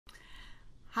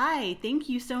Hi, thank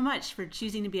you so much for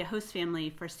choosing to be a host family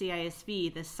for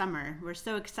CISV this summer. We're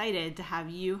so excited to have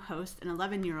you host an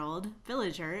 11-year-old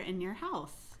villager in your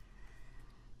house.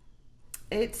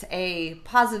 It's a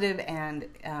positive and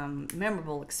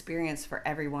memorable experience for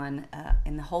everyone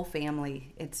and the whole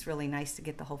family. It's really nice to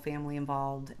get the whole family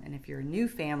involved. And if you're a new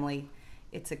family,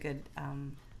 it's a good...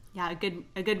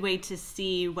 a good way to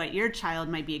see what your child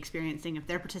might be experiencing if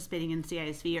they're participating in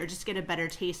CISV, or just get a better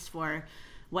taste for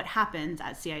what happens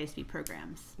at CISV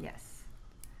programs. Yes.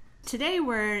 Today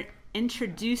we're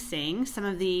introducing some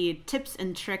of the tips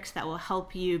and tricks that will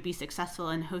help you be successful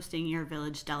in hosting your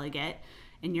village delegate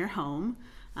in your home.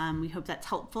 We hope that's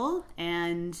helpful,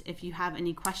 and if you have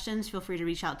any questions, feel free to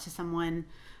reach out to someone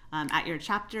at your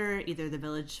chapter, either the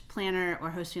village planner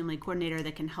or host family coordinator,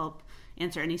 that can help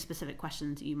answer any specific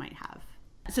questions that you might have.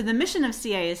 So the mission of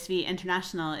CISV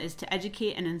International is to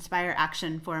educate and inspire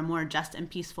action for a more just and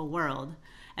peaceful world.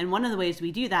 And one of the ways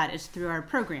we do that is through our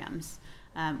programs.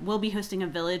 We'll be hosting a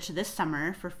village this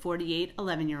summer for 48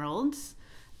 11-year-olds,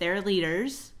 their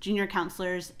leaders, junior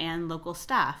counselors, and local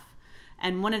staff.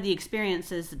 And one of the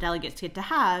experiences the delegates get to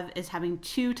have is having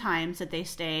 2 times that they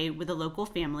stay with a local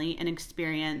family and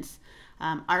experience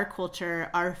our culture,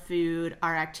 our food,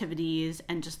 our activities,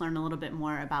 and just learn a little bit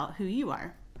more about who you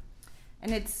are.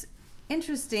 And it's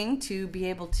interesting to be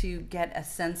able to get a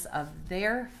sense of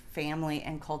their family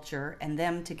and culture, and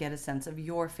them to get a sense of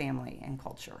your family and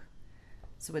culture.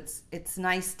 So it's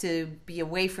nice to be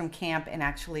away from camp and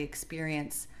actually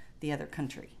experience the other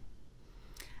country.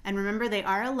 And remember, they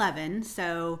are 11,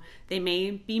 so they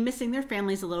may be missing their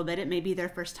families a little bit. It may be their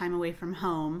first time away from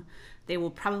home. They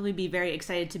will probably be very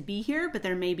excited to be here, but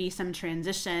there may be some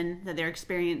transition that they're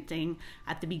experiencing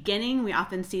at the beginning. We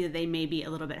often see that they may be a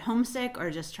little bit homesick,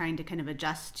 or just trying to kind of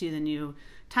adjust to the new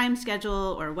time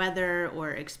schedule or weather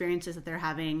or experiences that they're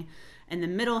having. In the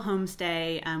middle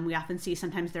homestay, we often see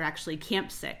sometimes they're actually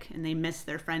camp sick and they miss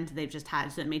their friend they've just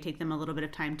had, so it may take them a little bit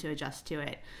of time to adjust to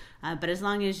it. But as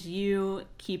long as you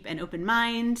keep an open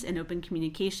mind and open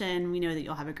communication, we know that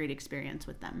you'll have a great experience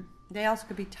with them. They also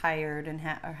could be tired and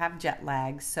or have jet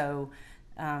lag, so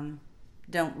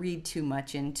don't read too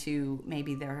much into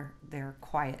maybe their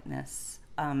quietness.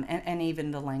 And even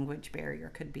the language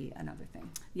barrier could be another thing.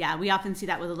 Yeah, we often see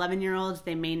that with 11-year-olds.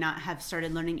 They may not have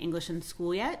started learning English in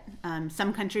school yet.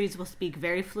 Some countries will speak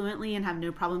very fluently and have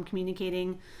no problem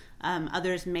communicating.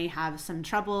 Others may have some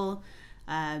trouble.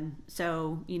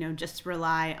 So, just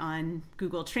rely on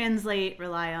Google Translate,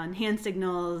 rely on hand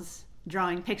signals,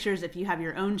 drawing pictures. If you have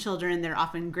your own children, they're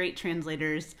often great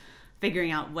translators,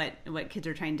 figuring out what kids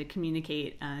are trying to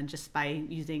communicate just by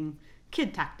using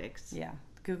kid tactics. Yeah.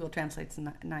 Google Translate's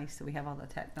nice, so we have all the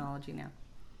technology now.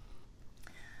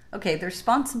 Okay, the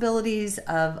responsibilities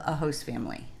of a host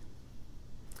family.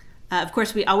 Of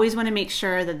course, we always want to make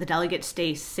sure that the delegates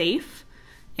stay safe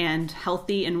and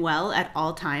healthy and well at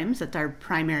all times. That's our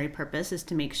primary purpose, is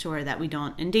to make sure that we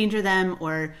don't endanger them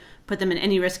or put them in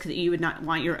any risk that you would not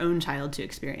want your own child to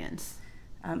experience.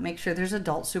 Make sure there's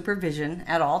adult supervision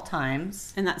at all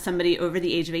times. And that's somebody over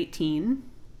the age of 18.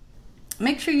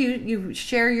 Make sure you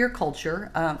share your culture,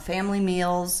 family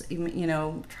meals,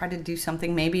 try to do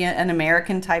something, maybe an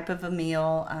American type of a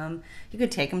meal. You could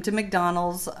take them to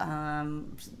McDonald's,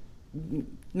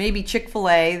 maybe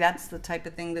Chick-fil-A. That's the type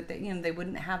of thing that they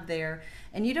wouldn't have there.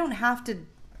 And you don't have to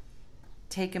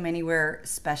take them anywhere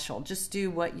special. Just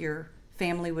do what your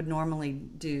family would normally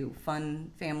do,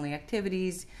 fun family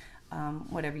activities,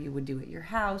 whatever you would do at your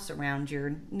house, around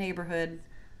your neighborhood,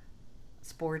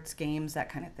 sports, games, that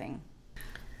kind of thing.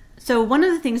 So one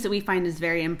of the things that we find is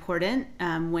very important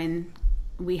when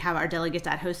we have our delegates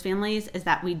at host families is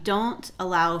that we don't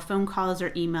allow phone calls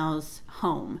or emails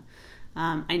home.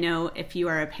 I know if you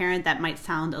are a parent, that might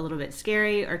sound a little bit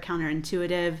scary or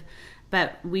counterintuitive,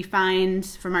 but we find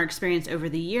from our experience over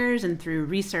the years and through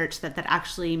research that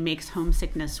actually makes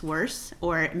homesickness worse,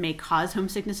 or it may cause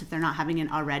homesickness if they're not having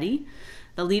it already.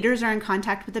 The leaders are in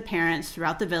contact with the parents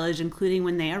throughout the village, including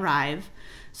when they arrive.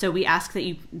 So we ask that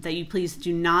you please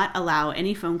do not allow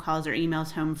any phone calls or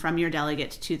emails home from your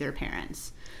delegates to their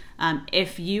parents.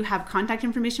 If you have contact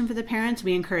information for the parents,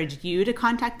 we encourage you to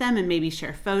contact them and maybe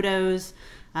share photos,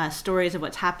 stories of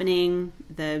what's happening.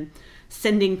 The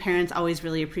sending parents always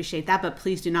really appreciate that, but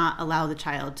please do not allow the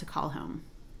child to call home.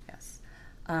 Yes.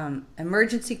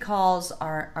 Emergency calls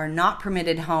are not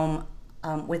permitted home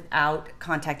without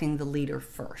contacting the leader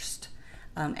first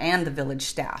and the village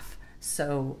staff.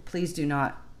 So please do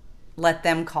not let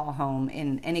them call home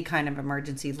in any kind of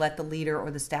emergency. Let the leader or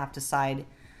the staff decide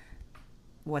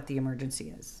what the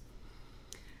emergency is.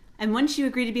 And once you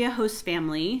agree to be a host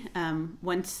family,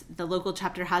 once the local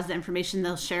chapter has the information,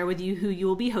 they'll share with you who you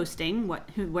will be hosting,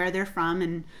 where they're from,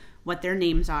 and what their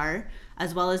names are,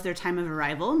 as well as their time of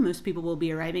arrival. Most people will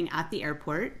be arriving at the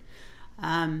airport.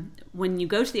 When you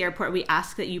go to the airport, we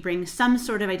ask that you bring some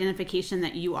sort of identification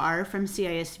that you are from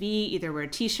CISV, either wear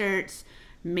t-shirts,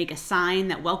 make a sign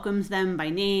that welcomes them by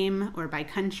name or by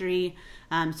country,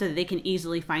 so that they can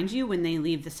easily find you when they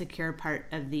leave the secure part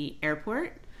of the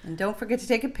airport. And don't forget to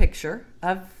take a picture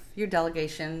of your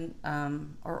delegation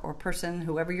or person,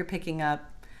 whoever you're picking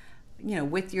up,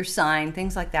 with your sign,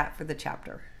 things like that for the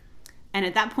chapter. And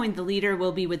at that point, the leader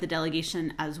will be with the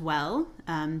delegation as well.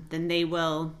 Then they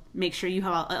will make sure you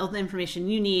have all the information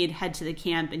you need, head to the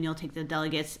camp, and you'll take the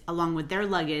delegates along with their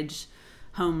luggage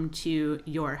home to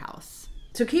your house.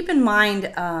 So keep in mind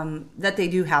that they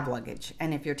do have luggage.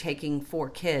 And if you're taking 4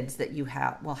 kids, that you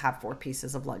will have 4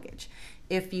 pieces of luggage.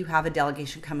 If you have a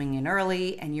delegation coming in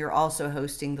early and you're also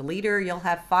hosting the leader, you'll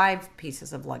have 5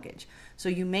 pieces of luggage. So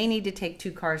you may need to take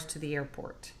 2 cars to the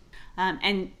airport.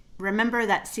 And remember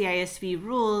that CISV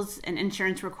rules and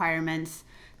insurance requirements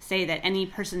say that any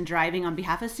person driving on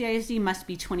behalf of CISV must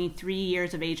be 23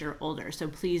 years of age or older. So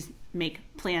please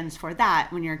make plans for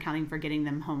that when you're accounting for getting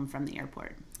them home from the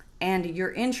airport. And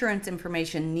your insurance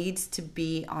information needs to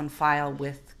be on file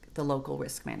with the local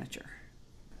risk manager.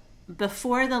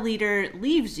 Before the leader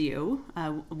leaves you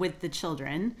with the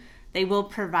children, they will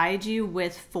provide you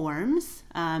with forms,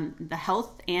 the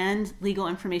health and legal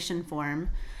information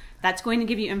form. That's going to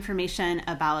give you information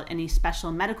about any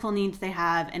special medical needs they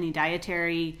have, any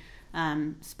dietary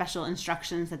special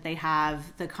instructions that they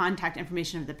have, the contact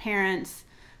information of the parents,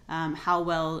 how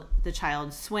well the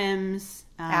child swims.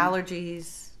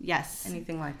 Allergies. Yes.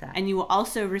 Anything like that. And you will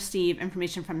also receive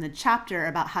information from the chapter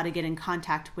about how to get in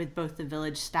contact with both the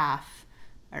village staff,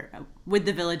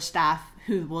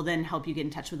 who will then help you get in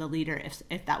touch with the leader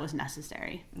if that was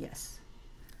necessary. Yes.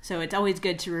 So it's always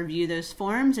good to review those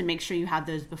forms and make sure you have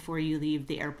those before you leave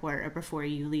the airport or before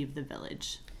you leave the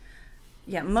village.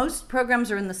 Yeah, most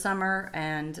programs are in the summer,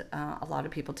 and a lot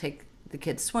of people take the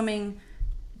kids swimming.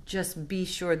 Just be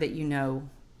sure that you know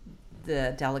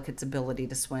the delegate's ability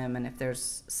to swim, and if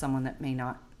there's someone that may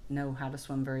not know how to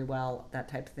swim very well, that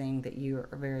type of thing, that you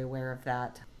are very aware of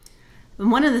that.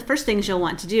 And one of the first things you'll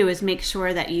want to do is make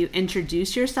sure that you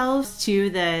introduce yourselves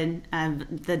to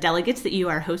the delegates that you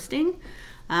are hosting.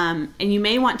 And you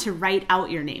may want to write out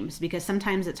your names, because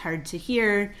sometimes it's hard to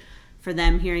hear. For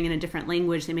them, hearing in a different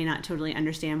language, they may not totally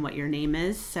understand what your name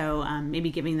is. So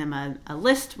maybe giving them a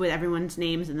list with everyone's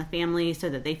names in the family so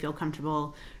that they feel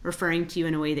comfortable referring to you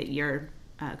in a way that you're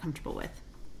comfortable with.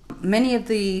 Many of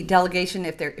the delegation,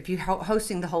 if you're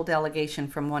hosting the whole delegation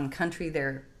from one country,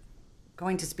 they're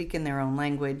going to speak in their own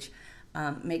language.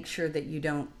 Make sure that you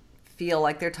don't feel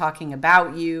like they're talking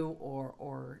about you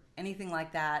or anything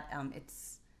like that.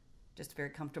 It's just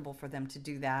very comfortable for them to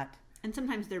do that. And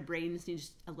sometimes their brains need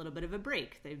just a little bit of a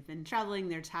break. They've been traveling,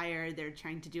 they're tired, they're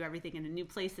trying to do everything in a new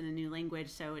place, in a new language,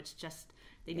 so it's just,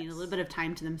 they need a little bit of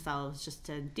time to themselves just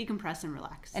to decompress and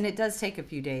relax. And it does take a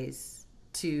few days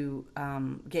to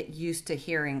get used to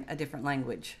hearing a different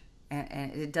language.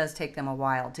 And it does take them a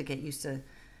while to get used to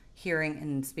hearing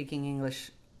and speaking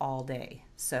English all day.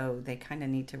 So they kind of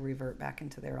need to revert back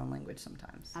into their own language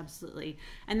sometimes. Absolutely.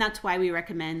 And that's why we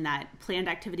recommend that planned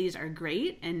activities are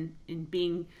great, and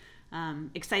being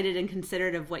excited and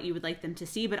considerate of what you would like them to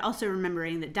see, but also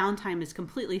remembering that downtime is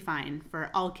completely fine for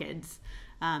all kids,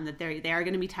 that they are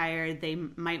going to be tired. They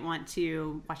might want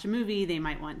to watch a movie, they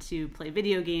might want to play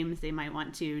video games, they might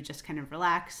want to just kind of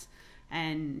relax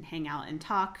and hang out and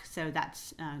talk. So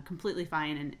that's completely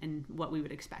fine and what we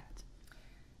would expect.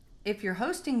 If you're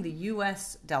hosting the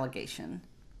U.S. delegation,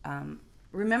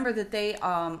 remember that they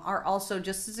are also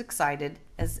just as excited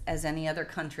as any other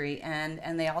country,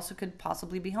 and they also could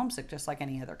possibly be homesick just like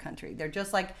any other country. They're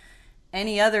just like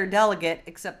any other delegate,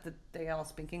 except that they all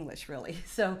speak English, really.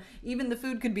 So even the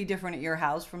food could be different at your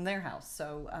house from their house.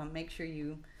 So make sure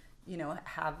you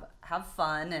have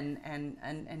fun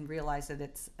and realize that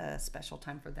it's a special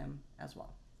time for them as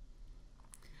well.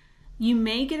 You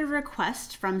may get a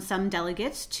request from some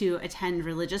delegates to attend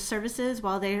religious services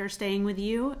while they are staying with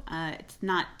you. It's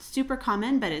not super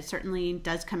common, but it certainly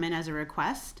does come in as a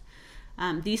request.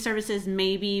 These services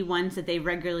may be ones that they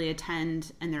regularly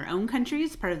attend in their own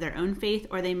countries, part of their own faith,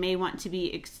 or they may want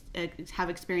to have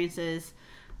experiences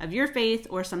of your faith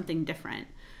or something different.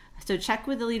 So check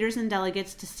with the leaders and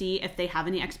delegates to see if they have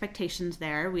any expectations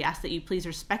there. We ask that you please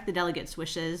respect the delegates'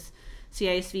 wishes.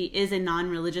 CISV is a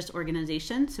non-religious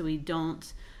organization, so we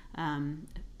don't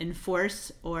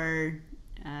enforce or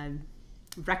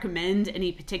recommend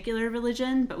any particular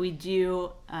religion, but we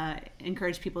do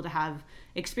encourage people to have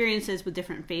experiences with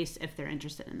different faiths if they're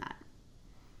interested in that.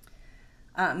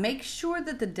 Make sure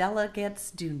that the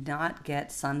delegates do not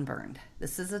get sunburned.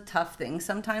 This is a tough thing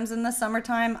sometimes in the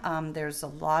summertime. There's a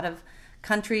lot of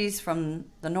countries from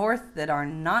the north that are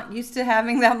not used to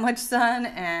having that much sun,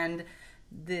 and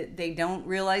they don't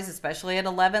realize, especially at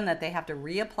 11, that they have to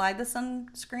reapply the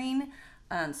sunscreen.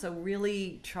 So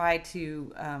really try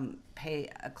to pay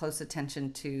a close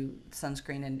attention to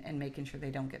sunscreen and making sure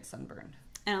they don't get sunburned.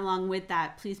 And along with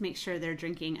that, please make sure they're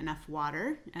drinking enough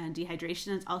water.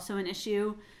 Dehydration is also an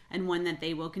issue, and one that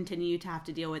they will continue to have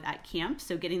to deal with at camp.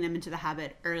 So getting them into the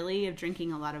habit early of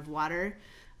drinking a lot of water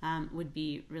would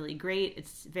be really great.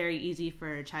 It's very easy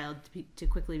for a child to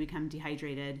quickly become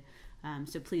dehydrated.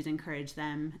 So please encourage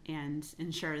them and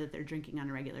ensure that they're drinking on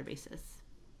a regular basis.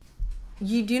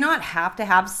 You do not have to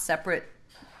have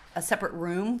a separate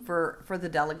room for the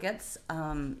delegates.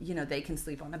 They can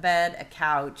sleep on a bed, a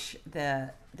couch.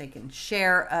 They can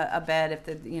share a bed if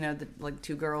like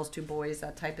 2 girls, 2 boys,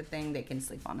 that type of thing. They can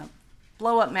sleep on a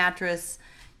blow-up mattress.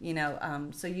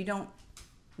 So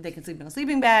they can sleep in a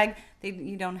sleeping bag.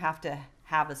 You don't have to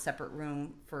have a separate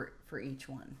room for each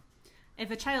one. If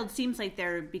a child seems like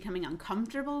they're becoming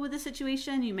uncomfortable with the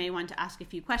situation, you may want to ask a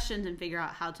few questions and figure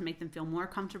out how to make them feel more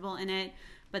comfortable in it.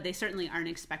 But they certainly aren't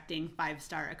expecting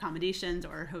 5-star accommodations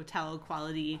or hotel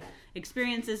quality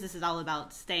experiences. This is all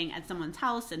about staying at someone's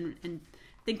house, and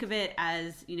think of it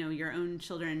as, your own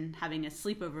children having a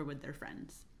sleepover with their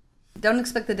friends. Don't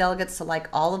expect the delegates to like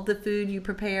all of the food you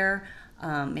prepare.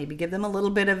 Maybe give them a little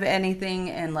bit of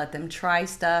anything and let them try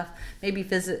stuff. Maybe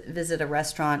visit a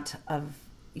restaurant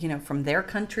from their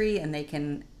country, and they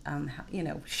can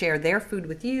share their food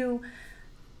with you.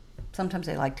 Sometimes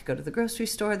they like to go to the grocery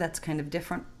store. That's kind of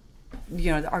different.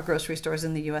 Our grocery stores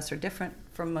in the U.S. are different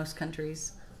from most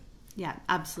countries. Yeah,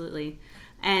 absolutely.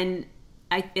 And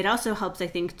it also helps, I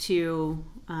think, to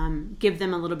give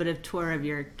them a little bit of tour of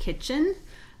your kitchen.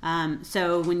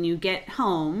 So when you get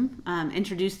home,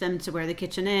 introduce them to where the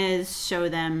kitchen is, show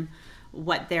them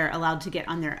what they're allowed to get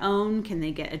on their own. Can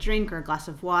they get a drink or a glass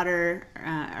of water?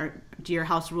 Or do your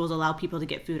house rules allow people to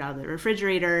get food out of the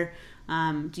refrigerator?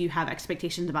 Do you have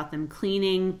expectations about them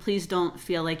cleaning? Please don't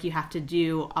feel like you have to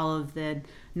do all of the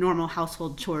normal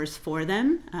household chores for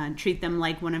them. Treat them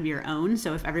like one of your own.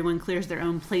 So if everyone clears their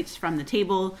own plates from the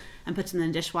table and puts them in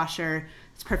the dishwasher,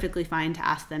 it's perfectly fine to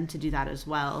ask them to do that as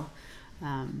well.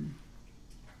 And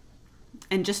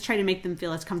just try to make them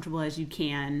feel as comfortable as you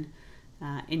can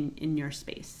in your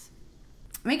space.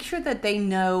 Make sure that they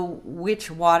know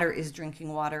which water is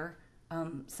drinking water.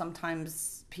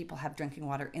 Sometimes people have drinking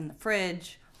water in the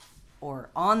fridge or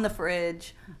on the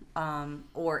fridge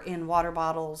or in water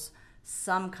bottles.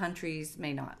 Some countries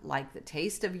may not like the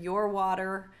taste of your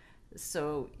water,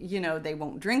 so they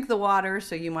won't drink the water.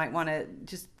 So you might want to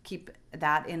just keep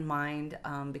that in mind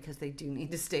because they do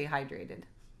need to stay hydrated.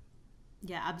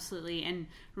 Yeah, absolutely. And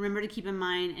remember to keep in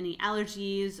mind any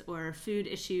allergies or food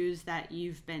issues that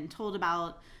you've been told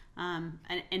about.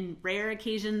 And in rare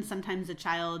occasions, sometimes a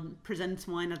child presents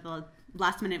one at the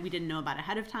last minute we didn't know about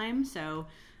ahead of time. So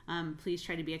please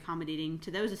try to be accommodating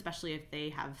to those, especially if they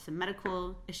have some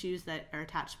medical issues that are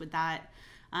attached with that.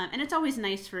 And it's always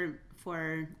nice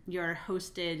for your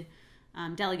hosted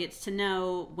delegates to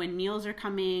know when meals are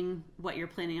coming, what you're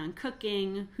planning on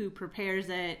cooking, who prepares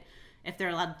it, if they're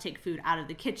allowed to take food out of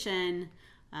the kitchen,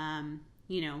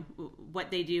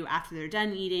 what they do after they're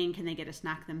done eating, can they get a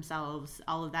snack themselves?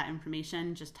 All of that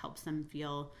information just helps them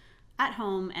feel at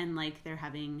home and like they're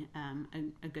having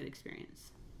a good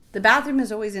experience. The bathroom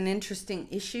is always an interesting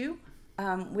issue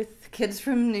with kids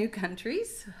from new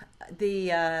countries.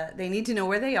 They need to know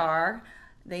where they are.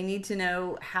 They need to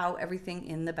know how everything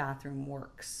in the bathroom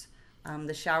works.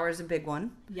 The shower is a big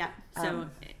one. Yeah. So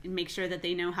make sure that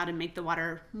they know how to make the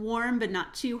water warm but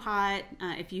not too hot.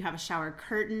 If you have a shower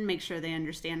curtain, make sure they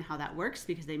understand how that works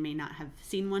because they may not have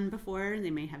seen one before. They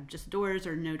may have just doors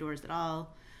or no doors at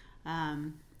all.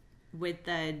 With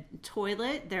the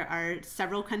toilet, there are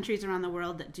several countries around the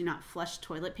world that do not flush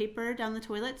toilet paper down the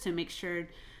toilet. So make sure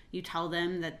you tell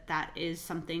them that that is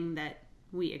something that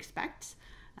we expect.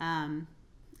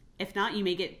 If not, you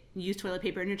may get used toilet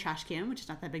paper in your trash can, which is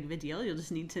not that big of a deal. You'll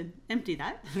just need to empty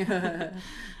that.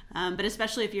 But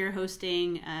especially if you're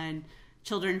hosting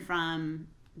children from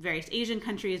various Asian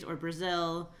countries or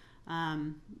Brazil,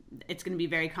 it's going to be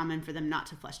very common for them not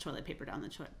to flush toilet paper down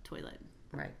the toilet.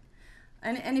 Right.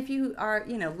 And if you are,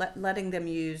 letting them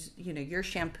use, your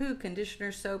shampoo,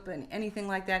 conditioner, soap, and anything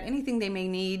like that, anything they may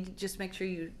need, just make sure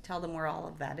you tell them where all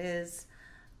of that is.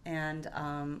 And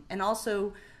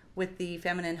also, With the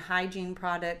feminine hygiene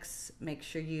products, make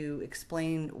sure you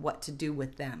explain what to do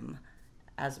with them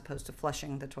as opposed to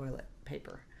flushing the toilet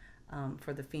paper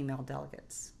for the female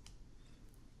delegates.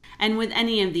 And with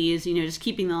any of these, just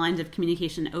keeping the lines of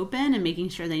communication open and making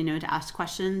sure they know to ask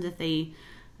questions if they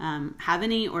have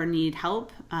any or need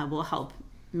help will help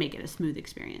make it a smooth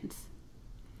experience.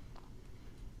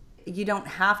 You don't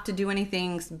have to do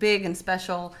anything big and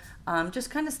special, just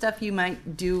kind of stuff you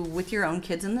might do with your own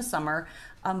kids in the summer.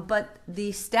 But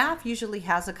the staff usually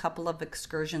has a couple of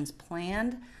excursions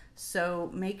planned,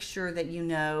 so make sure that you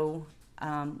know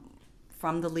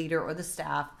from the leader or the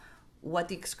staff what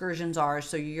the excursions are,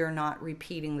 so you're not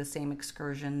repeating the same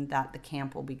excursion that the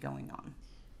camp will be going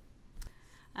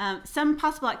on. Some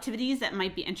possible activities that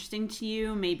might be interesting to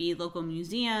you, maybe local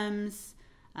museums,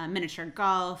 miniature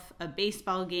golf, a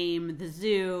baseball game, the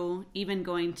zoo, even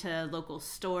going to local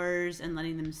stores and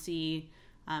letting them see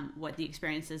what the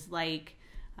experience is like.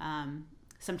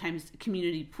 Sometimes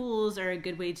community pools are a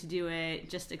good way to do it,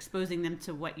 just exposing them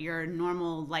to what your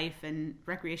normal life and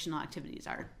recreational activities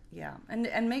are. Yeah,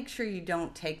 and make sure you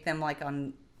don't take them like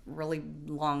on really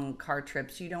long car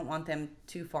trips. You don't want them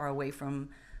too far away from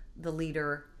the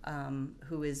leader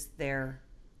who is their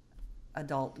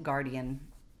adult guardian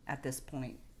at this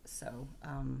point. So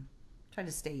try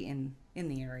to stay in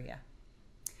the area.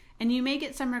 And you may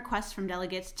get some requests from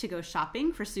delegates to go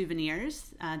shopping for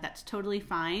souvenirs. That's totally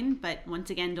fine, but once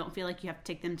again, don't feel like you have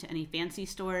to take them to any fancy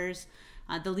stores.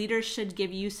 The leaders should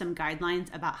give you some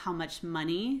guidelines about how much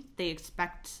money they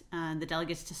expect the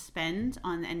delegates to spend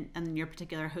on your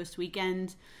particular host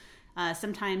weekend.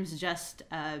 Sometimes just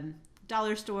a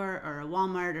dollar store or a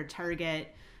Walmart or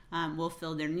Target will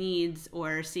fill their needs,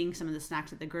 or seeing some of the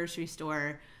snacks at the grocery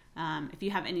store. If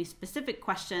you have any specific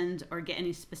questions or get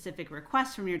any specific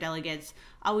requests from your delegates,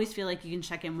 always feel like you can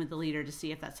check in with the leader to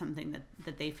see if that's something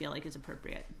that they feel like is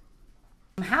appropriate.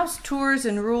 House tours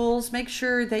and rules, make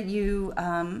sure that you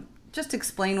just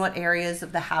explain what areas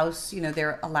of the house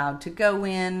they're allowed to go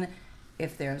in,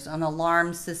 if there's an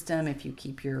alarm system, if you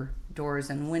keep your doors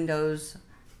and windows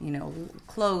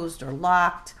closed or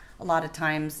locked. A lot of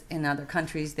times in other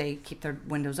countries they keep their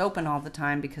windows open all the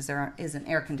time because there isn't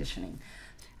air conditioning.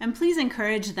 And please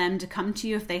encourage them to come to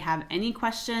you if they have any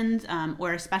questions,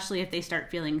 or especially if they start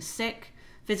feeling sick,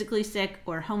 physically sick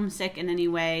or homesick in any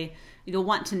way. You'll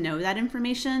want to know that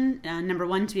information. Number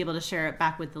one, to be able to share it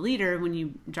back with the leader when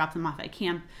you drop them off at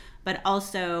camp, but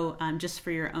also just for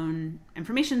your own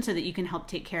information so that you can help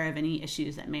take care of any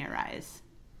issues that may arise.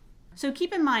 So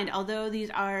keep in mind, although these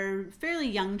are fairly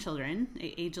young children,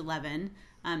 age 11,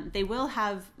 they will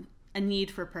have a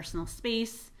need for personal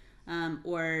space,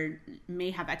 or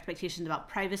may have expectations about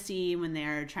privacy when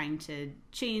they're trying to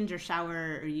change or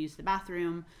shower or use the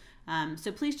bathroom. So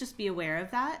please just be aware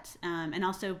of that. And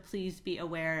also please be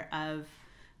aware of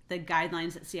the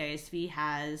guidelines that CISV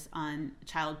has on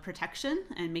child protection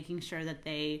and making sure that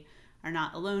they are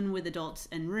not alone with adults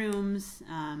in rooms,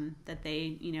 that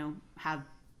they, have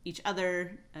each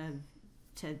other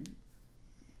to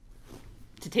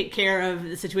take care of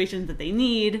the situations that they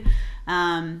need,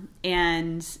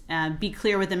 and be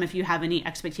clear with them if you have any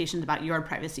expectations about your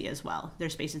privacy as well.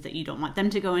 There's spaces that you don't want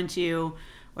them to go into,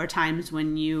 or times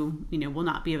when you will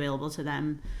not be available to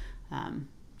them.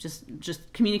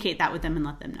 Just communicate that with them and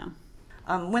let them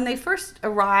know. When they first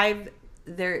arrive,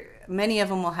 many of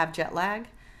them will have jet lag,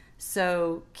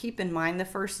 so keep in mind the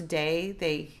first day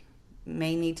they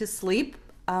may need to sleep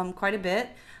quite a bit.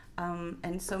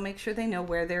 And so make sure they know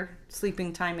where their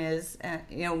sleeping time is,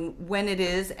 when it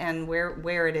is and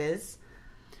where it is.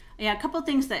 Yeah, a couple of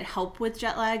things that help with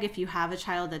jet lag if you have a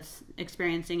child that's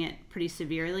experiencing it pretty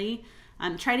severely.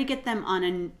 Try to get them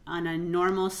on a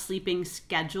normal sleeping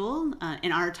schedule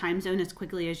in our time zone as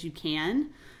quickly as you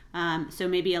can. So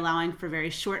maybe allowing for very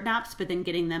short naps, but then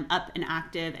getting them up and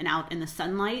active and out in the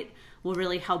sunlight will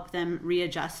really help them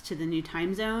readjust to the new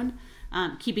time zone.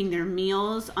 Keeping their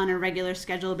meals on a regular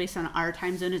schedule based on our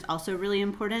time zone is also really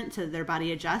important so their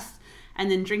body adjusts. And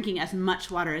then drinking as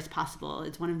much water as possible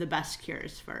is one of the best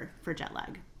cures for jet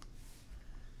lag.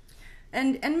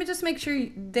 And just make sure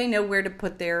they know where to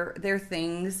put their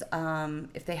things.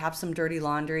 If they have some dirty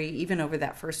laundry, even over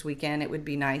that first weekend, it would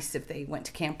be nice if they went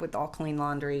to camp with all clean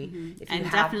laundry. Mm-hmm. And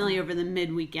definitely over the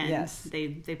mid-weekend, yes, they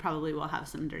probably will have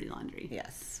some dirty laundry.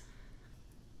 Yes.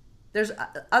 There's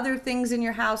other things in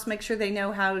your house. Make sure they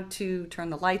know how to turn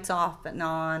the lights off and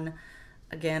on.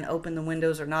 Again, open the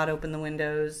windows or not open the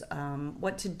windows.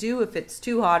 What to do if it's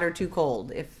too hot or too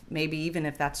cold. Even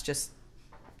if that's just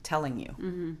telling you.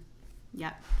 Mm-hmm.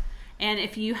 Yep. And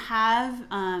if you have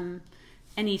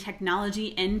any technology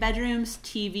in bedrooms,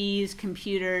 TVs,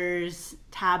 computers,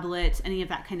 tablets, any of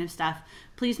that kind of stuff,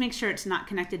 please make sure it's not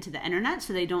connected to the internet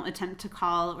so they don't attempt to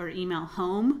call or email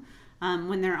home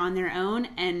when they're on their own.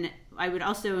 And I would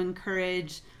also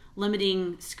encourage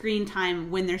limiting screen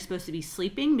time when they're supposed to be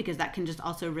sleeping, because that can just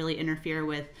also really interfere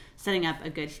with setting up a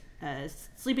good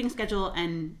sleeping schedule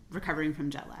and recovering from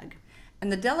jet lag.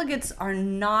 And the delegates are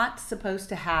not supposed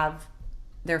to have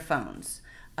their phones.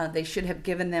 They should have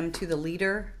given them to the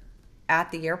leader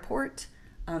at the airport.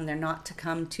 They're not to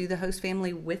come to the host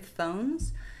family with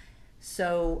phones.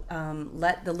 So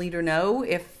let the leader know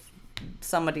if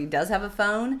somebody does have a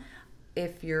phone.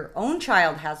 If your own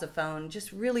child has a phone,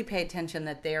 just really pay attention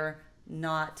that they're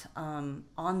not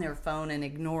on their phone and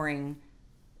ignoring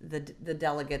the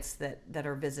delegates that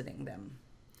are visiting them.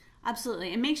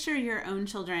 Absolutely. And make sure your own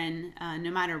children, no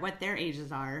matter what their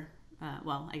ages are,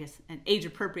 I guess age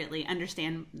appropriately,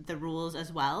 understand the rules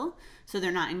as well. So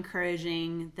they're not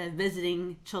encouraging the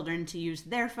visiting children to use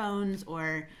their phones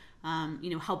or,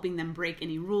 helping them break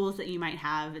any rules that you might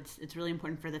have. It's really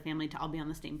important for the family to all be on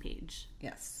the same page.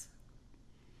 Yes.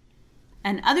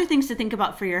 And other things to think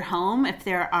about for your home, if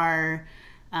there are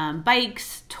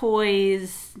bikes,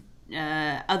 toys,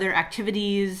 other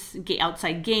activities,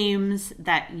 outside games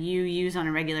that you use on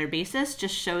a regular basis,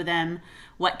 just show them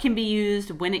what can be used,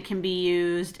 when it can be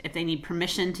used, if they need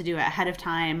permission to do it ahead of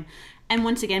time. And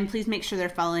once again, please make sure they're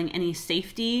following any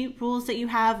safety rules that you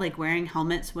have, like wearing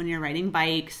helmets when you're riding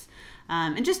bikes,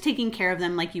 and just taking care of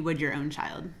them like you would your own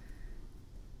child.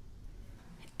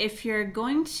 If you're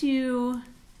going to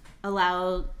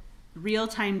allow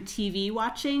real-time TV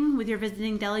watching with your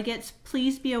visiting delegates,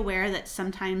 please be aware that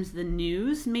sometimes the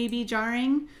news may be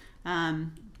jarring.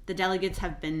 The delegates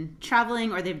have been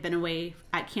traveling or they've been away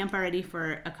at camp already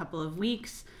for a couple of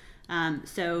weeks.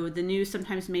 So the news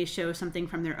sometimes may show something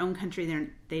from their own country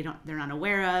they're not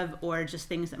aware of, or just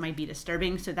things that might be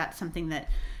disturbing. So that's something that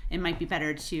it might be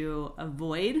better to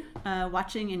avoid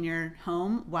watching in your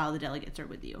home while the delegates are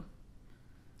with you.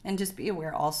 And just be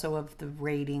aware also of the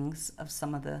ratings of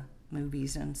some of the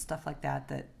movies and stuff like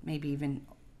that maybe even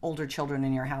older children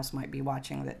in your house might be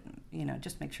watching, that,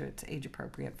 just make sure it's age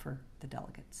appropriate for the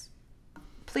delegates.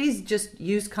 Please just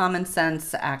use common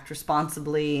sense, act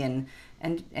responsibly, and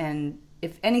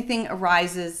if anything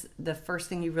arises, the first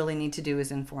thing you really need to do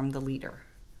is inform the leader.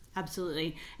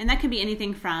 Absolutely. And that can be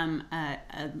anything from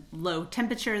a low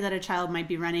temperature that a child might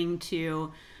be running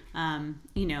to,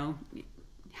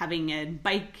 having a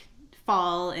bike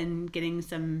fall and getting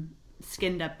some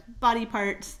skinned up body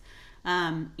parts.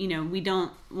 We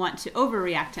don't want to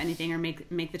overreact to anything or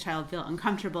make the child feel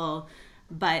uncomfortable.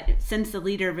 But since the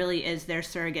leader really is their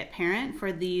surrogate parent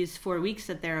for these 4 weeks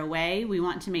that they're away, we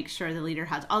want to make sure the leader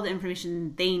has all the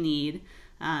information they need,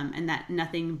 and that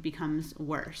nothing becomes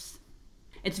worse.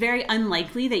 It's very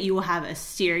unlikely that you will have a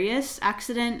serious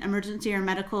accident, emergency, or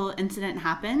medical incident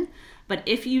happen. But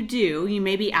if you do, you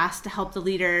may be asked to help the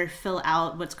leader fill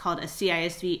out what's called a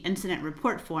CISV incident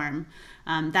report form.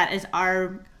 That is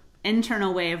our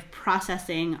internal way of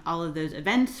processing all of those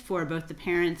events for both the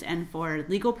parents and for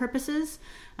legal purposes.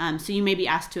 So you may be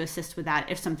asked to assist with that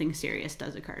if something serious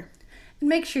does occur. And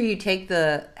make sure you take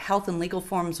the health and legal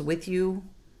forms with you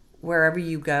wherever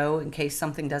you go in case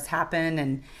something does happen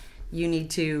and you need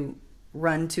to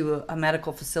run to a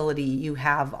medical facility. You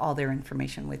have all their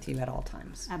information with you at all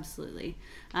times. Absolutely.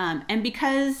 And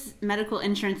because medical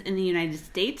insurance in the United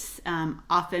States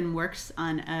often works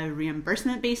on a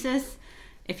reimbursement basis,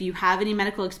 if you have any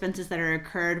medical expenses that are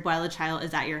incurred while a child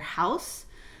is at your house,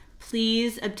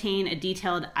 please obtain a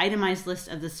detailed itemized list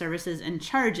of the services and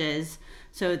charges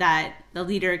so that the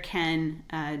leader can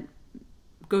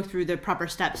go through the proper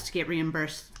steps to get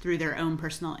reimbursed through their own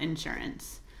personal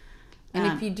insurance. And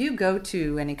if you do go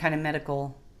to any kind of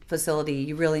medical facility,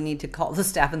 you really need to call the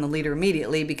staff and the leader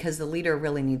immediately, because the leader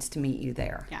really needs to meet you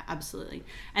there. Yeah, absolutely.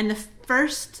 And the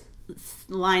first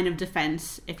line of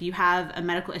defense, if you have a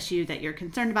medical issue that you're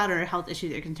concerned about or a health issue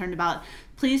that you're concerned about,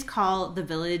 please call the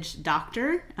village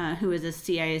doctor, who is a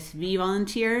CISV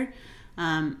volunteer,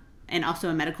 and also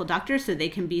a medical doctor, so they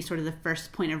can be sort of the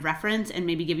first point of reference and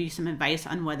maybe give you some advice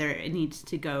on whether it needs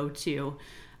to go to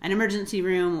an emergency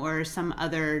room or some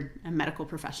other medical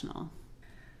professional.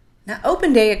 Now,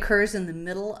 open day occurs in the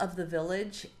middle of the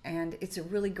village, and it's a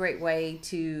really great way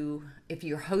to, if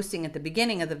you're hosting at the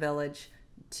beginning of the village,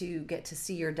 to get to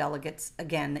see your delegates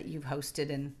again that you've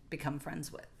hosted and become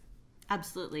friends with.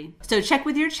 Absolutely. So check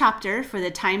with your chapter for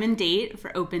the time and date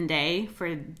for open day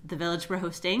for the village we're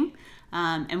hosting,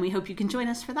 and we hope you can join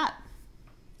us for that.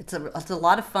 It's a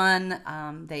lot of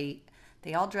fun.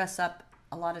 They all dress up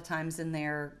a lot of times in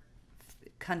their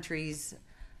countries,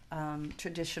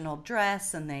 traditional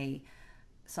dress, and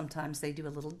sometimes they do a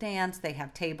little dance. They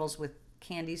have tables with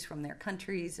candies from their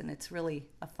countries, and it's really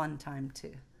a fun time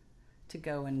to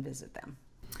go and visit them.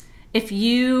 If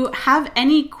you have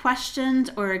any questions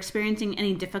or experiencing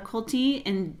any difficulty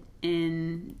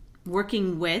in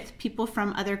working with people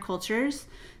from other cultures,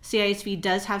 CISV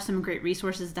does have some great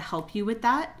resources to help you with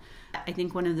that. I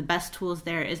think one of the best tools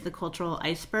there is the cultural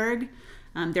iceberg.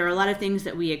 There are a lot of things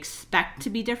that we expect to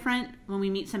be different when we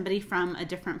meet somebody from a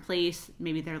different place,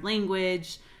 maybe their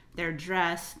language, their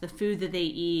dress, the food that they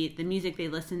eat, the music they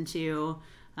listen to,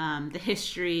 the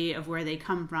history of where they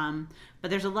come from. But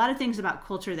there's a lot of things about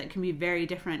culture that can be very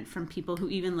different from people who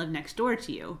even live next door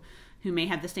to you, who may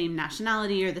have the same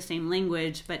nationality or the same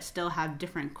language, but still have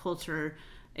different culture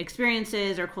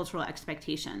experiences or cultural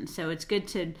expectations. So it's good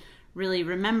to really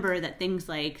remember that things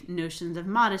like notions of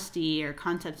modesty or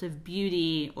concepts of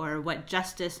beauty or what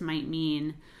justice might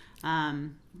mean,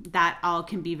 that all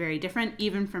can be very different,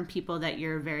 even from people that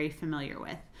you're very familiar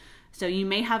with. So you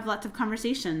may have lots of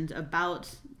conversations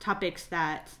about topics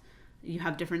that you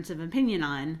have difference of opinion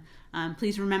on.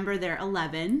 Please remember they're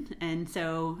 11, and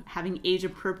so having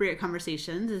age-appropriate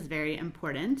conversations is very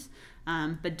important.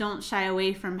 But don't shy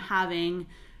away from having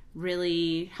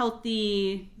really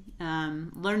healthy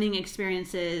learning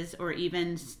experiences or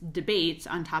even debates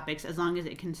on topics, as long as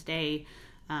it can stay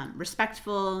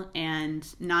respectful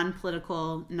and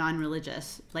non-political,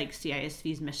 non-religious, like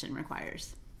CISV's mission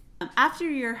requires. After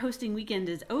your hosting weekend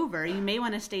is over, you may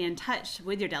want to stay in touch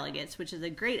with your delegates, which is a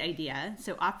great idea.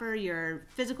 So offer your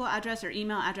physical address or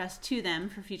email address to them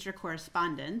for future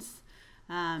correspondence.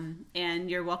 And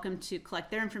you're welcome to collect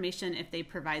their information if they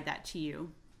provide that to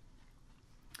you.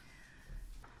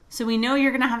 So we know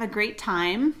you're going to have a great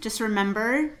time. Just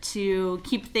remember to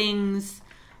keep things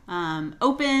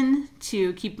open,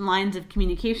 to keep lines of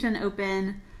communication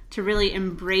open, to really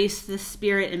embrace the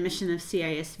spirit and mission of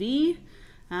CISV,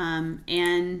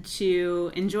 and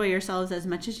to enjoy yourselves as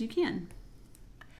much as you can.